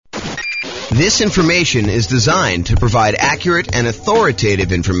This information is designed to provide accurate and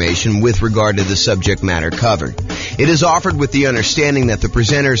authoritative information with regard to the subject matter covered. It is offered with the understanding that the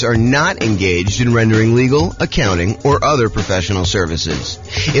presenters are not engaged in rendering legal, accounting, or other professional services.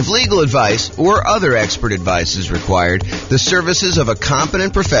 If legal advice or other expert advice is required, the services of a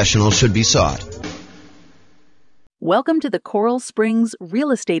competent professional should be sought. Welcome to the Coral Springs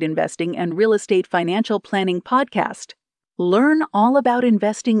Real Estate Investing and Real Estate Financial Planning Podcast. Learn all about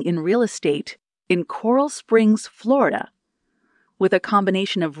investing in real estate in Coral Springs, Florida. With a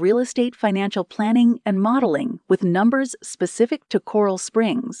combination of real estate financial planning and modeling with numbers specific to Coral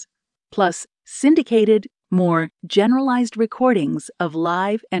Springs, plus syndicated, more generalized recordings of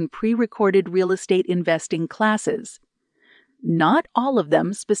live and pre-recorded real estate investing classes. Not all of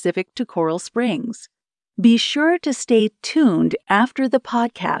them specific to Coral Springs. Be sure to stay tuned after the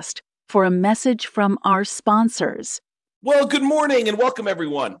podcast for a message from our sponsors. Well, good morning and welcome,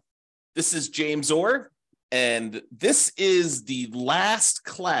 everyone. This is James Orr, and this is the last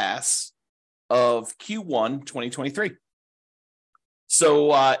class of Q1 2023.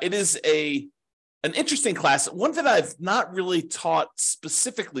 So it is an interesting class, one that I've not really taught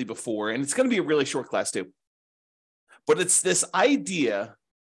specifically before, and it's going to be a really short class too. But it's this idea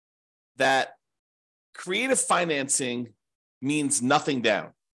that creative financing means nothing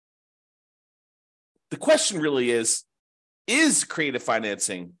down. The question really is creative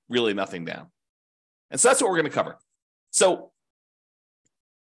financing really nothing down? And so that's what we're going to cover. So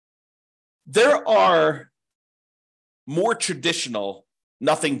there are more traditional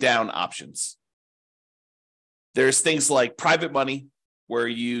nothing down options. There's things like private money, where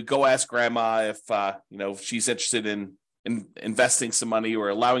you go ask grandma if she's interested in investing some money or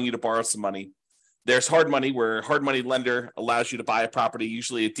allowing you to borrow some money. There's hard money, where a hard money lender allows you to buy a property,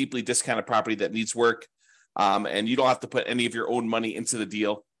 usually a deeply discounted property that needs work. And you don't have to put any of your own money into the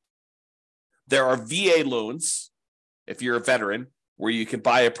deal. There are VA loans, if you're a veteran, where you can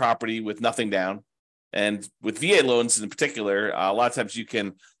buy a property with nothing down. And with VA loans in particular, a lot of times you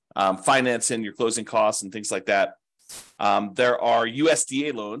can finance in your closing costs and things like that. There are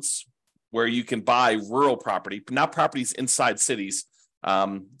USDA loans, where you can buy rural property, not properties inside cities.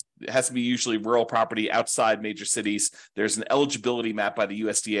 It has to be usually rural property outside major cities. There's an eligibility map by the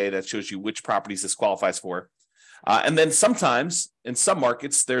USDA that shows you which properties this qualifies for. And then sometimes in some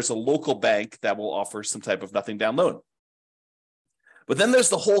markets, there's a local bank that will offer some type of nothing down loan. But then there's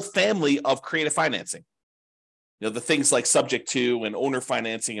the whole family of creative financing. The things like subject to and owner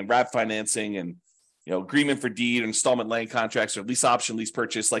financing and wrap financing and agreement for deed, installment land contracts, or lease option, lease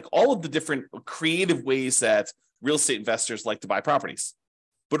purchase, like all of the different creative ways that real estate investors like to buy properties.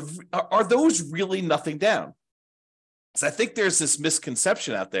 But are those really nothing down? So I think there's this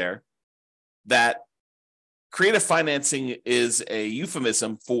misconception out there that creative financing is a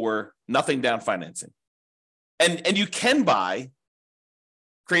euphemism for nothing down financing. And you can buy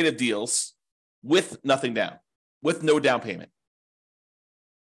creative deals with nothing down, with no down payment.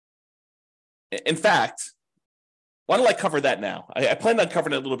 In fact, why don't I cover that now? I plan on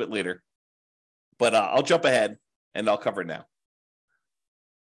covering it a little bit later, but I'll jump ahead and I'll cover it now.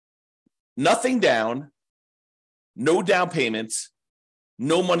 Nothing down, no down payments,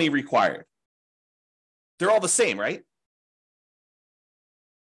 no money required. They're all the same, right?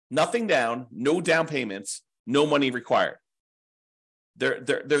 Nothing down, no down payments, no money required. They're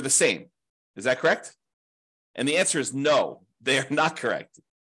the same. Is that correct? And the answer is no, they are not correct.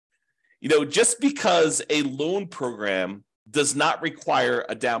 Just because a loan program does not require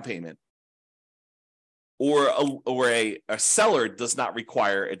a down payment, or a seller does not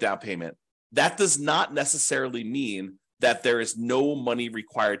require a down payment, that does not necessarily mean that there is no money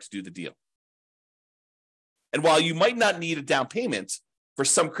required to do the deal. And while you might not need a down payment for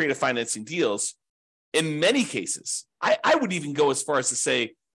some creative financing deals, in many cases, I would even go as far as to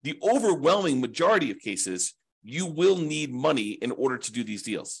say the overwhelming majority of cases, you will need money in order to do these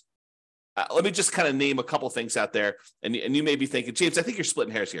deals. Let me just kind of name a couple things out there, and you may be thinking, James, I think you're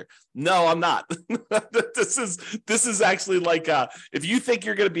splitting hairs here. No, I'm not. This is actually like if you think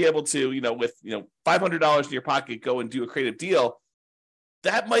you're going to be able to, with $500 in your pocket, go and do a creative deal,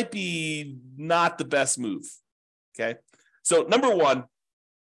 that might be not the best move. Okay, so number one,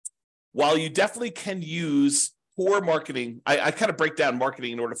 while you definitely can use poor marketing, I kind of break down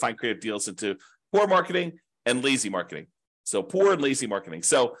marketing in order to find creative deals into poor marketing and lazy marketing. So poor and lazy marketing.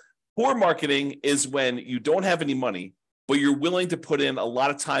 So poor marketing is when you don't have any money, but you're willing to put in a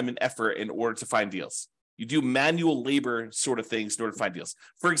lot of time and effort in order to find deals. You do manual labor sort of things in order to find deals.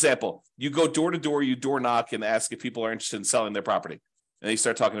 For example, you go door to door, you door knock and ask if people are interested in selling their property. And they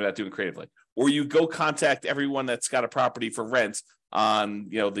start talking about doing creatively. or you go contact everyone that's got a property for rent on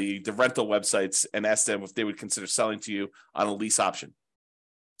the rental websites and ask them if they would consider selling to you on a lease option.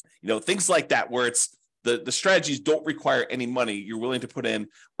 Things like that, where it's the strategies don't require any money. You're willing to put in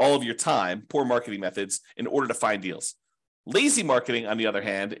all of your time, poor marketing methods, in order to find deals. Lazy marketing, on the other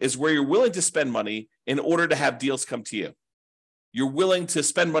hand, is where you're willing to spend money in order to have deals come to you. You're willing to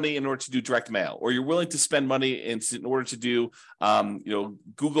spend money in order to do direct mail, or you're willing to spend money in order to do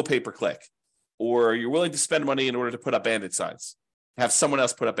Google pay-per-click, or you're willing to spend money in order to put up bandit signs, have someone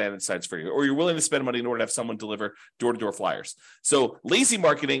else put up bandit signs for you, or you're willing to spend money in order to have someone deliver door-to-door flyers. So lazy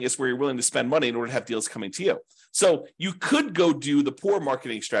marketing is where you're willing to spend money in order to have deals coming to you. So you could go do the poor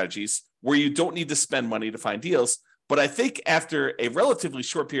marketing strategies where you don't need to spend money to find deals. But I think after a relatively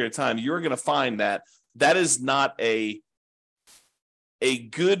short period of time, you're going to find that is not a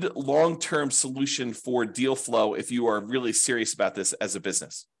good long-term solution for deal flow if you are really serious about this as a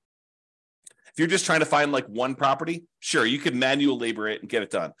business. If you're just trying to find like one property, sure, you could manual labor it and get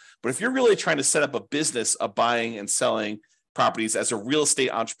it done. But if you're really trying to set up a business of buying and selling properties as a real estate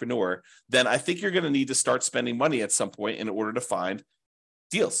entrepreneur, then I think you're going to need to start spending money at some point in order to find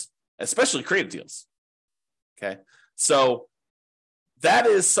deals, especially creative deals. Okay. So that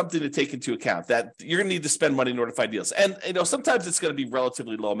is something to take into account, that you're going to need to spend money in order to find deals. And sometimes it's going to be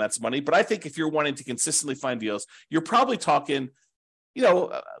relatively low amounts of money, but I think if you're wanting to consistently find deals, you're probably talking,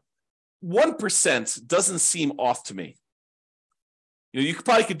 1% doesn't seem off to me. You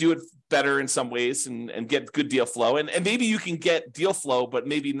probably could do it better in some ways and get good deal flow. And maybe you can get deal flow, but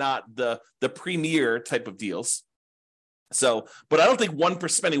maybe not the premier type of deals. So, but I don't think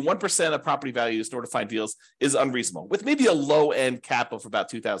spending 1% of property values in order to find deals is unreasonable, with maybe a low end cap of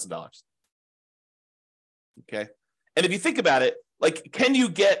about $2,000. Okay. And if you think about it, like, can you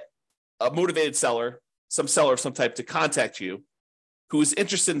get a motivated seller, some seller of some type, to contact you who is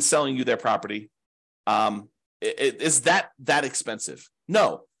interested in selling you their property? Is that expensive?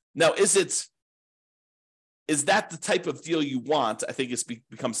 No. Now, is that the type of deal you want? I think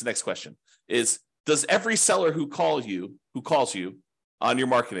becomes the next question. Does every seller who calls you on your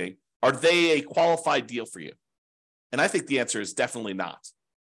marketing, are they a qualified deal for you? And I think the answer is definitely not.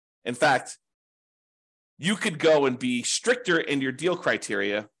 In fact, you could go and be stricter in your deal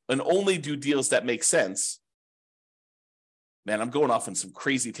criteria and only do deals that make sense. Man, I'm going off on some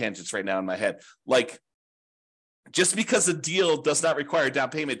crazy tangents right now in my head. Like, just because a deal does not require a down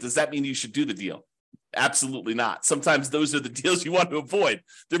payment, does that mean you should do the deal? Absolutely not. Sometimes those are the deals you want to avoid.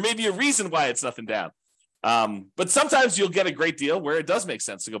 There may be a reason why it's nothing down. But sometimes you'll get a great deal where it does make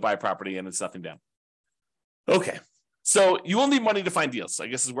sense to go buy a property and it's nothing down. Okay. So you will need money to find deals, I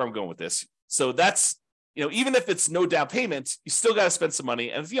guess is where I'm going with this. So that's, even if it's no down payment, you still got to spend some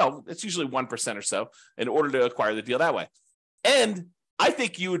money. And, it's usually 1% or so in order to acquire the deal that way. And I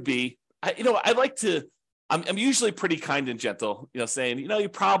think you would be, I'm usually pretty kind and gentle, saying, you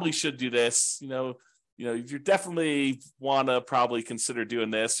probably should do this, you definitely want to probably consider doing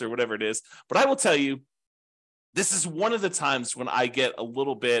this or whatever it is. But I will tell you, this is one of the times when I get a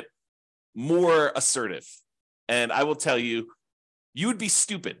little bit more assertive. And I will tell you, you would be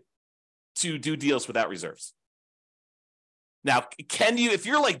stupid to do deals without reserves. Now, can you, if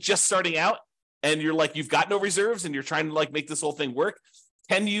you're like just starting out and you're like, you've got no reserves and you're trying to like make this whole thing work,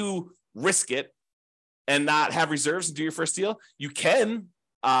 can you risk it and not have reserves and do your first deal? You can.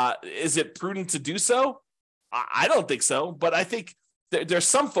 Is it prudent to do so? I don't think so, but I think there's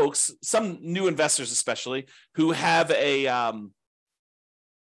some folks, some new investors especially, who have their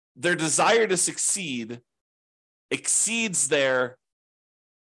desire to succeed exceeds their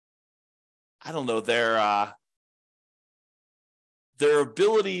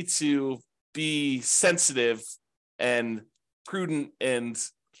ability to be sensitive and prudent and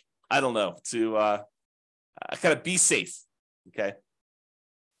to kind of be safe. Okay.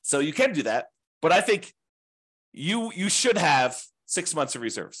 So you can do that, but I think you should have 6 months of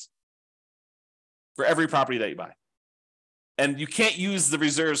reserves for every property that you buy. And you can't use the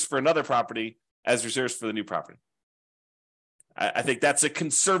reserves for another property as reserves for the new property. I think that's a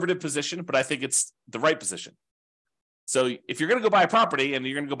conservative position, but I think it's the right position. So if you're going to go buy a property and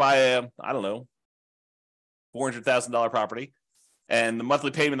you're going to go buy a, $400,000 property, and the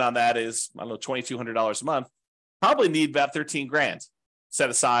monthly payment on that is, $2,200 a month, probably need about $13,000 set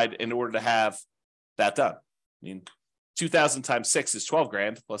aside in order to have that done. 2,000 times 6 is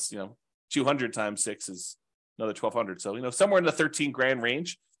 $12,000 plus, 200 times 6 is another 1,200. So, somewhere in the $13,000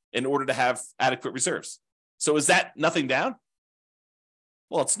 range in order to have adequate reserves. So is that nothing down?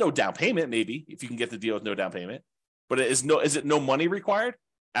 Well, it's no down payment, maybe, if you can get the deal with no down payment. But is it no money required?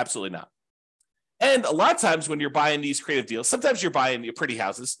 Absolutely not. And a lot of times when you're buying these creative deals, sometimes you're buying pretty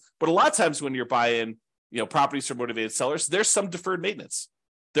houses, but a lot of times when you're buying, properties from motivated sellers, there's some deferred maintenance.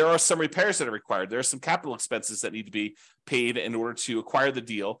 There are some repairs that are required. There are some capital expenses that need to be paid in order to acquire the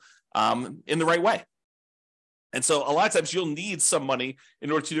deal in the right way. And so a lot of times you'll need some money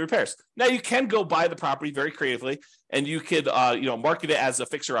in order to do repairs. Now you can go buy the property very creatively, and you could market it as a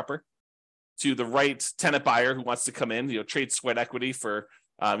fixer-upper to the right tenant buyer who wants to come in, trade sweat equity for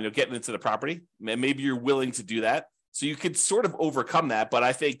getting into the property. And maybe you're willing to do that. So you could sort of overcome that. But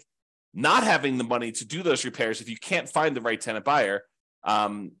I think not having the money to do those repairs, if you can't find the right tenant buyer,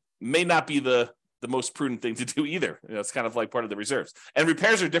 may not be the most prudent thing to do either. It's kind of like part of the reserves. And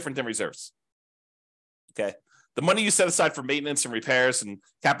repairs are different than reserves. Okay. The money you set aside for maintenance and repairs and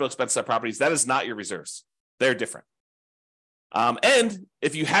capital expenses on properties, that is not your reserves. They're different. And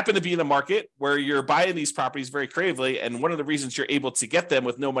if you happen to be in a market where you're buying these properties very creatively, and one of the reasons you're able to get them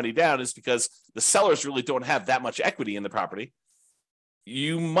with no money down is because the sellers really don't have that much equity in the property,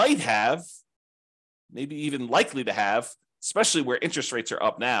 you might have, maybe even likely to have, especially where interest rates are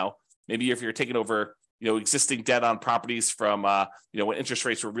up now, maybe if you're taking over existing debt on properties from when interest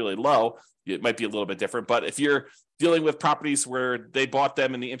rates were really low, it might be a little bit different. But if you're dealing with properties where they bought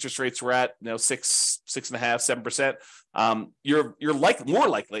them and the interest rates were at 6.5%, 7%, you're more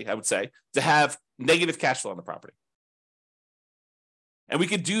likely, I would say, to have negative cash flow on the property. And we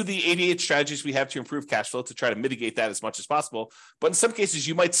could do the 88 strategies we have to improve cash flow to try to mitigate that as much as possible. But in some cases,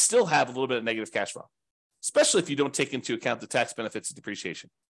 you might still have a little bit of negative cash flow, especially if you don't take into account the tax benefits of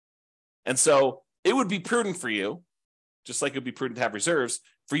depreciation. And so it would be prudent for you, just like it would be prudent to have reserves,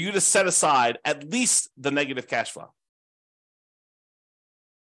 for you to set aside at least the negative cash flow.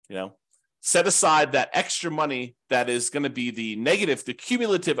 Set aside that extra money that is going to be the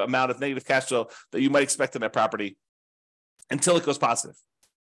cumulative amount of negative cash flow that you might expect in that property until it goes positive.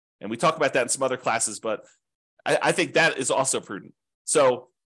 And we talk about that in some other classes, but I think that is also prudent. So,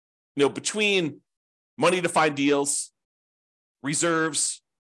 between money to find deals, reserves,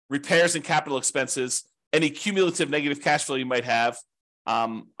 repairs and capital expenses, any cumulative negative cash flow you might have,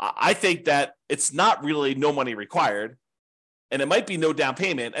 I think that it's not really no money required, and it might be no down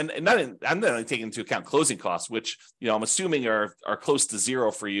payment. And I'm not taking into account closing costs, which I'm assuming are close to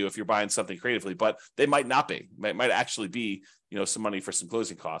zero for you if you're buying something creatively, but they might not be. Might actually be some money for some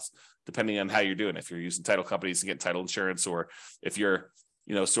closing costs, depending on how you're doing. If you're using title companies to get title insurance, or if you're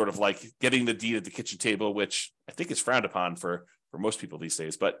sort of like getting the deed at the kitchen table, which I think is frowned upon for most people these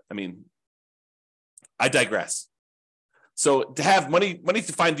days. But I digress. So to have money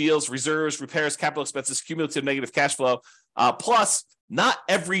to find deals, reserves, repairs, capital expenses, cumulative negative cash flow, plus not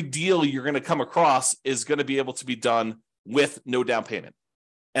every deal you're going to come across is going to be able to be done with no down payment.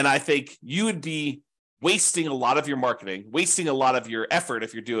 And I think you would be wasting a lot of your marketing, wasting a lot of your effort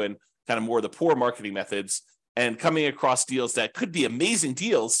if you're doing kind of more of the poor marketing methods and coming across deals that could be amazing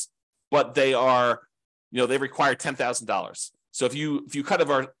deals, but they are, they require $10,000. So if you kind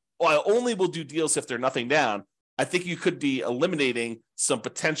of are, I only will do deals if they're nothing down, I think you could be eliminating some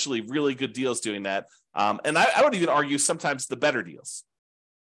potentially really good deals doing that. And I would even argue sometimes the better deals.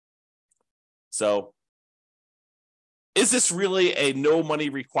 So is this really a no money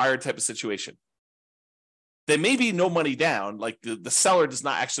required type of situation? There may be no money down, like the seller does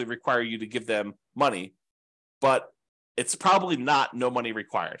not actually require you to give them money, but it's probably not no money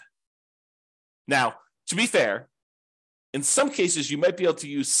required. Now, to be fair, in some cases, you might be able to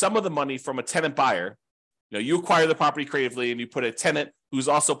use some of the money from a tenant buyer. You acquire the property creatively and you put a tenant who's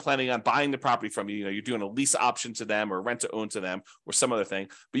also planning on buying the property from you. You're doing a lease option to them or rent to own to them or some other thing.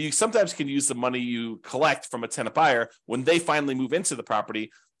 But you sometimes can use the money you collect from a tenant buyer when they finally move into the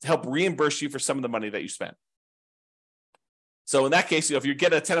property to help reimburse you for some of the money that you spent. So in that case, if you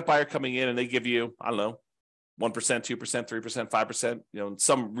get a tenant buyer coming in and they give you, 1%, 2%, 3%, 5%, in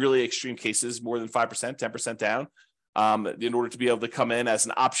some really extreme cases, more than 5%, 10% down, in order to be able to come in as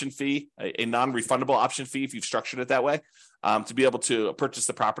an option fee, a non-refundable option fee, if you've structured it that way, to be able to purchase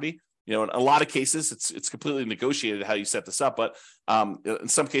the property. In a lot of cases, it's completely negotiated how you set this up, but in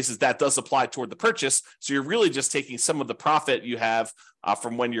some cases that does apply toward the purchase. So you're really just taking some of the profit you have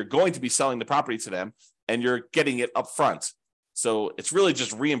from when you're going to be selling the property to them, and you're getting it up front. So it's really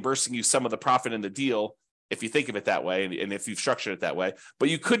just reimbursing you some of the profit in the deal, if you think of it that way, and if you've structured it that way. But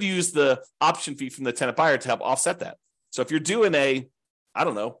you could use the option fee from the tenant buyer to help offset that. So if you're doing a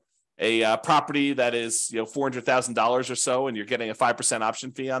property that is $400,000 or so, and you're getting a 5%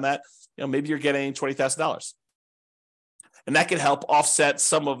 option fee on that, maybe you're getting $20,000, and that could help offset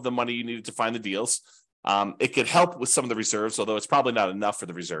some of the money you needed to find the deals. It could help with some of the reserves, although it's probably not enough for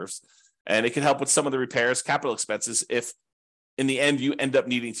the reserves, and it can help with some of the repairs, capital expenses if in the end, you end up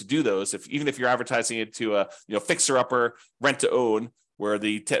needing to do those. Even if you're advertising it to a fixer upper rent to own, where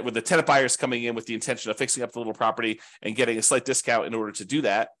the tenant buyers coming in with the intention of fixing up the little property and getting a slight discount in order to do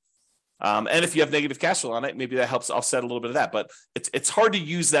that. And if you have negative cash flow on it, maybe that helps offset a little bit of that. But it's hard to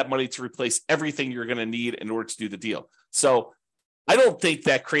use that money to replace everything you're going to need in order to do the deal. So I don't think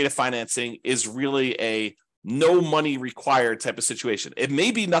that creative financing is really a no money required type of situation. It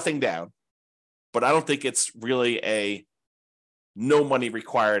may be nothing down, but I don't think it's really a no money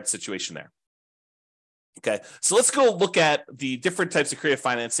required situation there. Okay, so let's go look at the different types of creative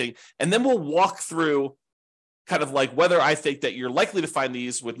financing, and then we'll walk through kind of like whether I think that you're likely to find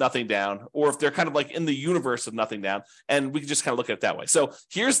these with nothing down, or if they're kind of like in the universe of nothing down, and we can just kind of look at it that way. So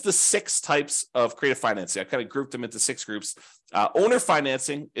here's the 6 types of creative financing. I kind of grouped them into 6 groups. Owner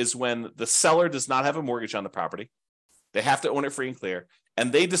financing is when the seller does not have a mortgage on the property. They have to own it free and clear,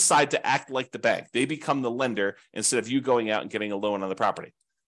 and they decide to act like the bank. They become the lender instead of you going out and getting a loan on the property.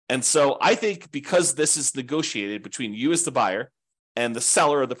 And so I think because this is negotiated between you as the buyer and the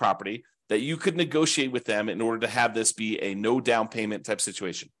seller of the property, that you could negotiate with them in order to have this be a no down payment type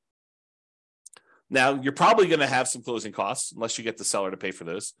situation. Now, you're probably going to have some closing costs unless you get the seller to pay for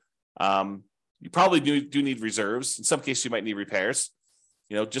those. You probably do need reserves. In some cases, you might need repairs.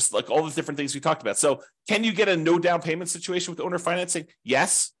 Just like all the different things we talked about. So can you get a no down payment situation with owner financing?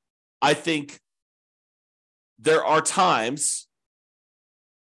 Yes. I think there are times,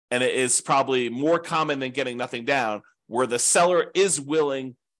 and it is probably more common than getting nothing down, where the seller is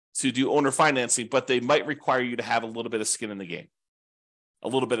willing to do owner financing, but they might require you to have a little bit of skin in the game, a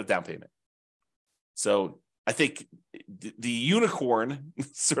little bit of down payment. So I think the unicorn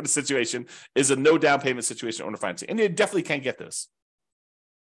sort of situation is a no down payment situation, owner financing, and you definitely can get this.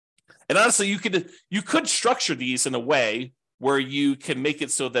 And honestly, you could structure these in a way where you can make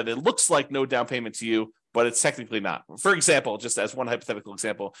it so that it looks like no down payment to you, but it's technically not. For example, just as one hypothetical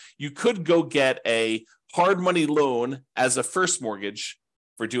example, you could go get a hard money loan as a first mortgage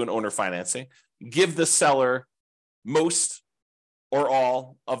for doing owner financing, give the seller most or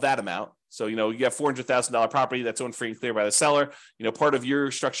all of that amount. So, you have $400,000 property that's owned free and clear by the seller. Part of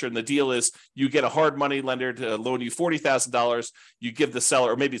your structure in the deal is you get a hard money lender to loan you $40,000. You give the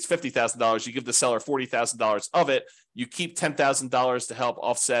seller, or maybe it's $50,000. You give the seller $40,000 of it. You keep $10,000 to help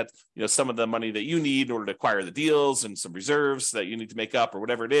offset, some of the money that you need in order to acquire the deals and some reserves that you need to make up or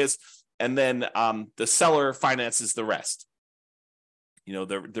whatever it is. And then the seller finances the rest.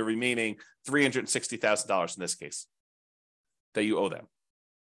 The remaining $360,000 in this case that you owe them.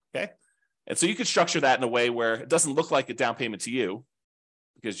 Okay. And so you could structure that in a way where it doesn't look like a down payment to you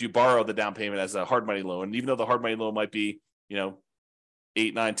because you borrow the down payment as a hard money loan. And even though the hard money loan might be,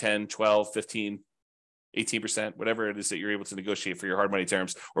 8, 9, 10, 12, 15, 18%, whatever it is that you're able to negotiate for your hard money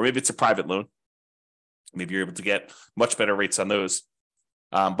terms, or maybe it's a private loan. Maybe you're able to get much better rates on those.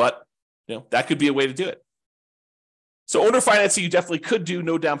 But that could be a way to do it. So owner financing, you definitely could do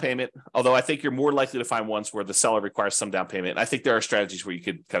no down payment, although I think you're more likely to find ones where the seller requires some down payment. I think there are strategies where you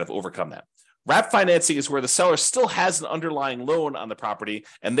could kind of overcome that. Wrap financing is where the seller still has an underlying loan on the property,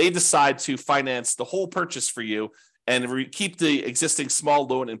 and they decide to finance the whole purchase for you and keep the existing small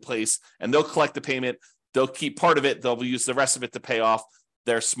loan in place, and they'll collect the payment. They'll keep part of it. They'll use the rest of it to pay off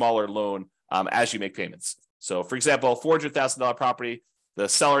their smaller loan as you make payments. So, for example, $400,000 property, the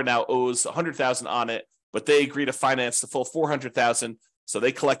seller now owes $100,000 on it, but they agree to finance the full $400,000. So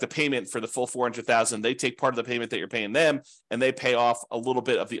they collect a payment for the full $400,000. They take part of the payment that you're paying them, and they pay off a little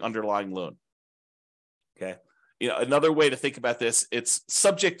bit of the underlying loan. Okay. Another way to think about this, it's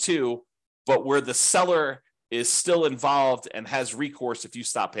subject to, but where the seller is still involved and has recourse if you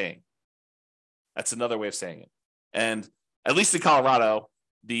stop paying. That's another way of saying it. And at least in Colorado,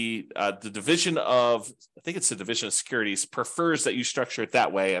 the division of, I think it's the Division of Securities, prefers that you structure it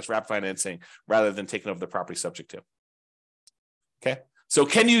that way as wrap financing rather than taking over the property subject to. Okay. So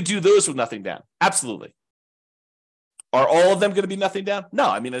can you do those with nothing down? Absolutely. Are all of them going to be nothing down? No.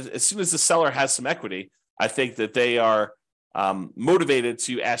 I mean, as soon as the seller has some equity, I think that they are motivated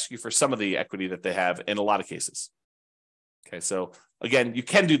to ask you for some of the equity that they have in a lot of cases. Okay. So again, you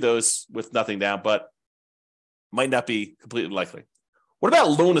can do those with nothing down, but might not be completely likely. What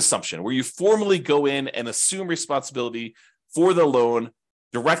about loan assumption, where you formally go in and assume responsibility for the loan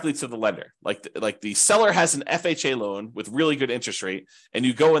directly to the lender? Like the seller has an FHA loan with really good interest rate, and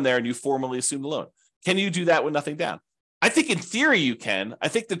you go in there and you formally assume the loan. Can you do that with nothing down? I think in theory you can. I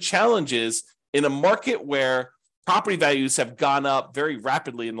think the challenge is in a market where property values have gone up very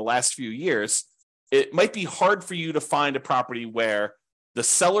rapidly in the last few years, it might be hard for you to find a property where the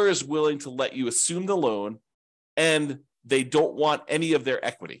seller is willing to let you assume the loan and they don't want any of their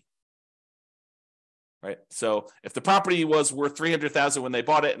equity. right? So if the property was worth $300,000 when they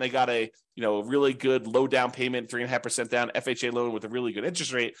bought it and they got a really good low down payment, 3.5% down FHA loan with a really good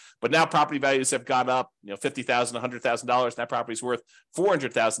interest rate, but now property values have gone up, $50,000, $100,000, and that property's worth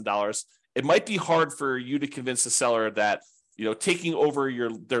 $400,000. It might be hard for you to convince the seller that taking over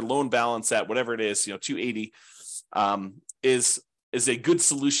their loan balance at whatever it is, 280, is a good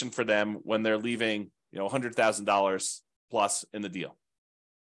solution for them when they're leaving $100,000 plus in the deal.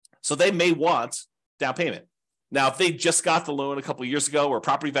 So they may want down payment. Now, if they just got the loan a couple of years ago, where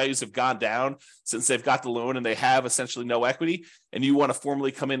property values have gone down since they've got the loan and they have essentially no equity, and you want to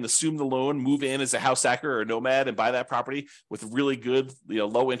formally come in, assume the loan, move in as a house hacker or a nomad and buy that property with really good,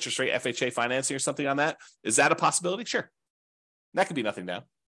 low interest rate FHA financing or something on that, is that a possibility? Sure. That could be nothing down.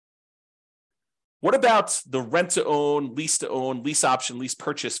 What about the rent-to-own, lease-to-own, lease option, lease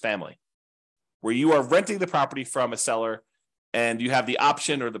purchase family, where you are renting the property from a seller and you have the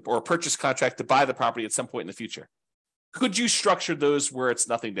option or purchase contract to buy the property at some point in the future? Could you structure those where it's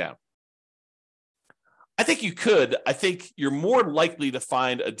nothing down? I think you could. I think you're more likely to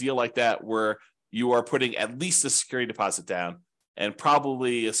find a deal like that where you are putting at least a security deposit down and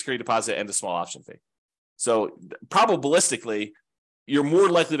probably a security deposit and a small option fee. So probabilistically, you're more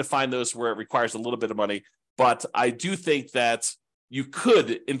likely to find those where it requires a little bit of money. But I do think that you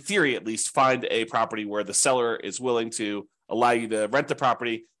could, in theory at least, find a property where the seller is willing to allow you to rent the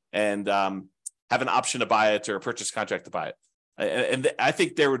property and have an option to buy it or a purchase contract to buy it. And I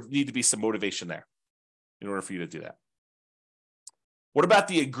think there would need to be some motivation there in order for you to do that. What about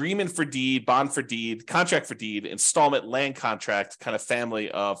the agreement for deed, bond for deed, contract for deed, installment land contract kind of family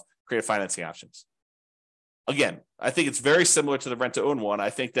of creative financing options? Again, I think it's very similar to the rent-to-own one. I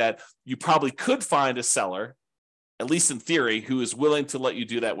think that you probably could find a seller, at least in theory, who is willing to let you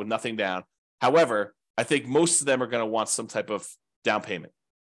do that with nothing down. However, I think most of them are going to want some type of down payment.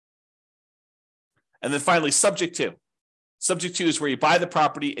 And then finally, subject to. Subject to is where you buy the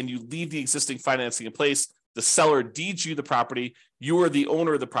property and you leave the existing financing in place. The seller deeds you the property. You are the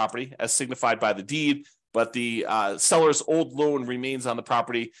owner of the property as signified by the deed, but the seller's old loan remains on the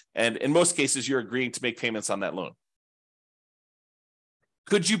property. And in most cases, you're agreeing to make payments on that loan.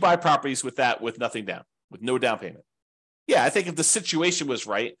 Could you buy properties with that with nothing down, with no down payment? Yeah, I think if the situation was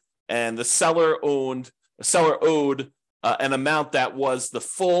right and the seller owed an amount that was the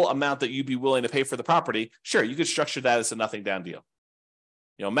full amount that you'd be willing to pay for the property, sure, you could structure that as a nothing down deal.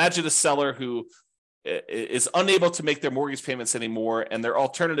 Imagine a seller who is unable to make their mortgage payments anymore, and their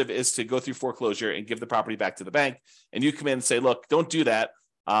alternative is to go through foreclosure and give the property back to the bank. And you come in and say, look, don't do that.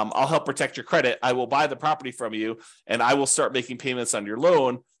 I'll help protect your credit. I will buy the property from you, and I will start making payments on your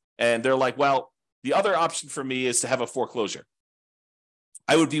loan. And they're like, well, the other option for me is to have a foreclosure.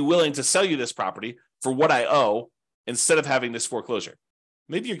 I would be willing to sell you this property for what I owe instead of having this foreclosure.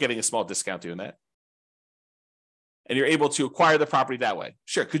 Maybe you're getting a small discount doing that. And you're able to acquire the property that way.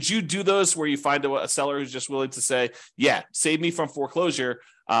 Sure. Could you do those where you find a seller who's just willing to say, yeah, save me from foreclosure,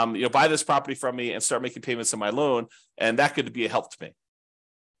 buy this property from me and start making payments on my loan, and that could be a help to me?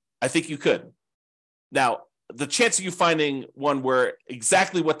 I think you could. Now, the chance of you finding one where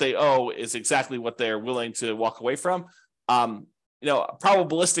exactly what they owe is exactly what they're willing to walk away from,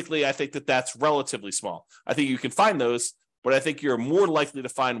 probabilistically, I think that that's relatively small. I think you can find those, but I think you're more likely to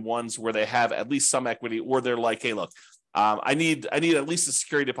find ones where they have at least some equity, or they're like, hey, look, I need at least a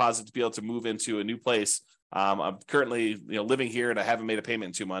security deposit to be able to move into a new place. I'm currently living here and I haven't made a payment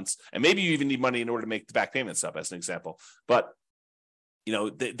in 2 months. And maybe you even need money in order to make the back payments up, as an example. But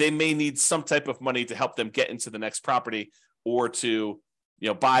they may need some type of money to help them get into the next property, or to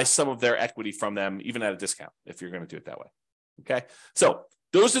buy some of their equity from them, even at a discount, if you're going to do it that way. Okay, so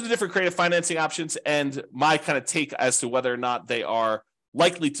those are the different creative financing options, and my kind of take as to whether or not they are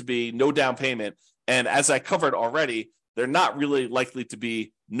likely to be no down payment. And as I covered already, they're not really likely to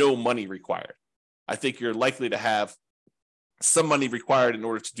be no money required. I think you're likely to have some money required in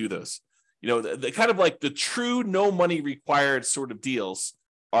order to do those. The kind of like the true no money required sort of deals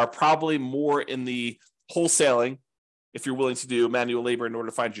are probably more in the wholesaling, if you're willing to do manual labor in order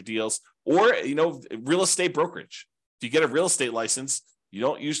to find your deals, or real estate brokerage. If you get a real estate license, you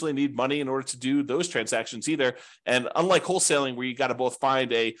don't usually need money in order to do those transactions either. And unlike wholesaling, where you got to both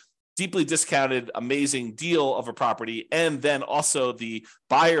find a deeply discounted, amazing deal of a property, and then also the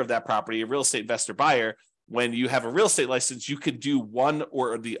buyer of that property, a real estate investor buyer, when you have a real estate license, you could do one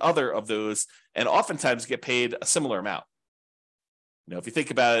or the other of those and oftentimes get paid a similar amount. If you think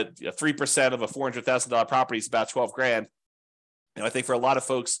about it, 3% of a $400,000 property is about $12,000. I think for a lot of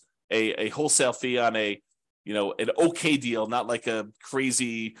folks, a wholesale fee on an okay deal, not like a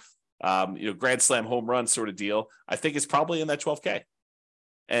crazy, grand slam home run sort of deal, I think is probably in that $12,000.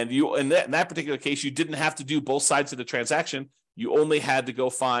 And you, in that particular case, you didn't have to do both sides of the transaction. You only had to go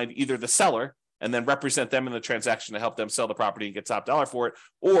find either the seller and then represent them in the transaction to help them sell the property and get top dollar for it,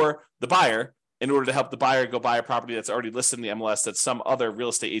 or the buyer in order to help the buyer go buy a property that's already listed in the MLS that some other real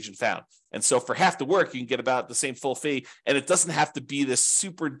estate agent found. And so for half the work, you can get about the same full fee, and it doesn't have to be this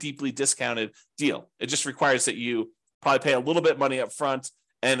super deeply discounted deal. It just requires that you probably pay a little bit of money up front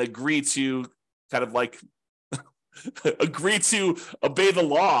and agree to kind of like agree to obey the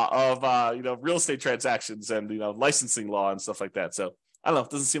law of real estate transactions and licensing law and stuff like that. So I don't know,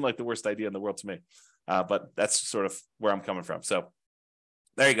 it doesn't seem like the worst idea in the world to me, but that's sort of where I'm coming from. So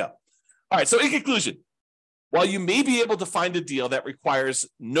there you go. All right, so in conclusion, while you may be able to find a deal that requires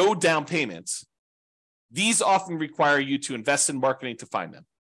no down payments, these often require you to invest in marketing to find them.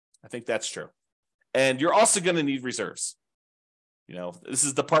 I think that's true. And you're also going to need reserves. This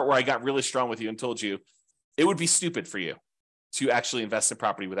is the part where I got really strong with you and told you it would be stupid for you to actually invest in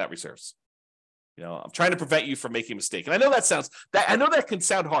property without reserves. I'm trying to prevent you from making a mistake. And I know that can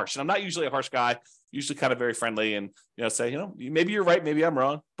sound harsh. And I'm not usually a harsh guy, usually kind of very friendly and, say, maybe you're right, maybe I'm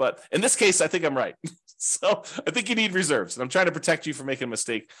wrong. But in this case, I think I'm right. So I think you need reserves. And I'm trying to protect you from making a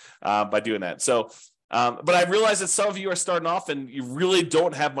mistake by doing that. So, but I realize that some of you are starting off and you really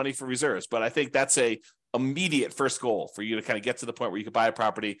don't have money for reserves. But I think that's a immediate first goal for you to kind of get to the point where you can buy a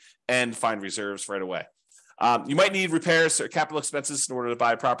property and find reserves right away. You might need repairs or capital expenses in order to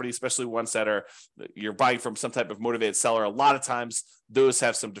buy a property, especially ones that you're buying from some type of motivated seller. A lot of times those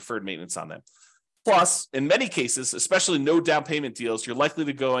have some deferred maintenance on them. Plus, in many cases, especially no down payment deals, you're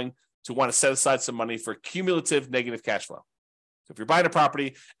likely to want to set aside some money for cumulative negative cash flow. So if you're buying a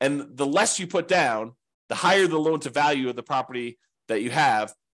property and the less you put down, the higher the loan to value of the property that you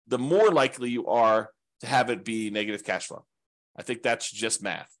have, the more likely you are to have it be negative cash flow. I think that's just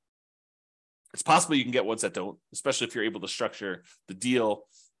math. It's possible you can get ones that don't, especially if you're able to structure the deal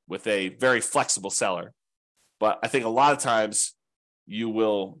with a very flexible seller. But I think a lot of times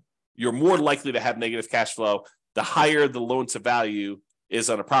you're more likely to have negative cash flow the higher the loan to value is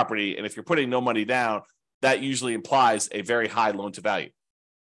on a property. And if you're putting no money down, that usually implies a very high loan to value.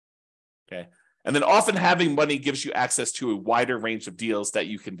 Okay. And then often having money gives you access to a wider range of deals that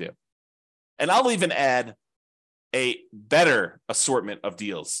you can do. And I'll even add a better assortment of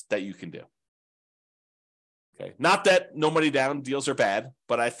deals that you can do. Okay. Not that no money down deals are bad,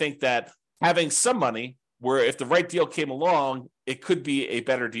 but I think that having some money where if the right deal came along, it could be a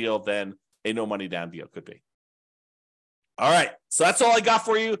better deal than a no money down deal could be. All right. So that's all I got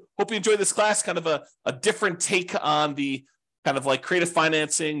for you. Hope you enjoyed this class, kind of a different take on the kind of like creative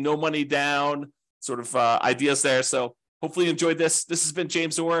financing, no money down sort of ideas there. So hopefully you enjoyed this. This has been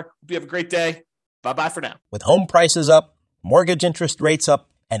James Orr. Hope you have a great day. Bye-bye for now. With home prices up, mortgage interest rates up,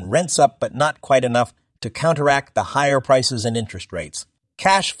 and rents up but not quite enough to counteract the higher prices and interest rates,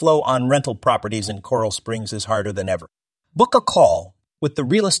 cash flow on rental properties in Coral Springs is harder than ever. Book a call with the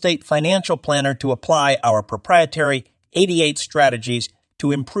Real Estate Financial Planner to apply our proprietary 88 strategies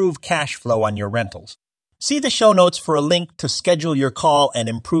to improve cash flow on your rentals. See the show notes for a link to schedule your call and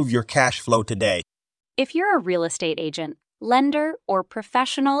improve your cash flow today. If you're a real estate agent, lender, or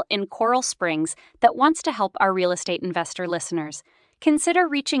professional in Coral Springs that wants to help our real estate investor listeners, consider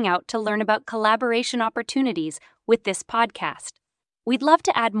reaching out to learn about collaboration opportunities with this podcast. We'd love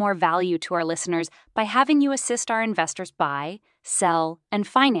to add more value to our listeners by having you assist our investors buy, sell, and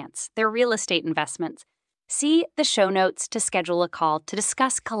finance their real estate investments. See the show notes to schedule a call to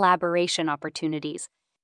discuss collaboration opportunities.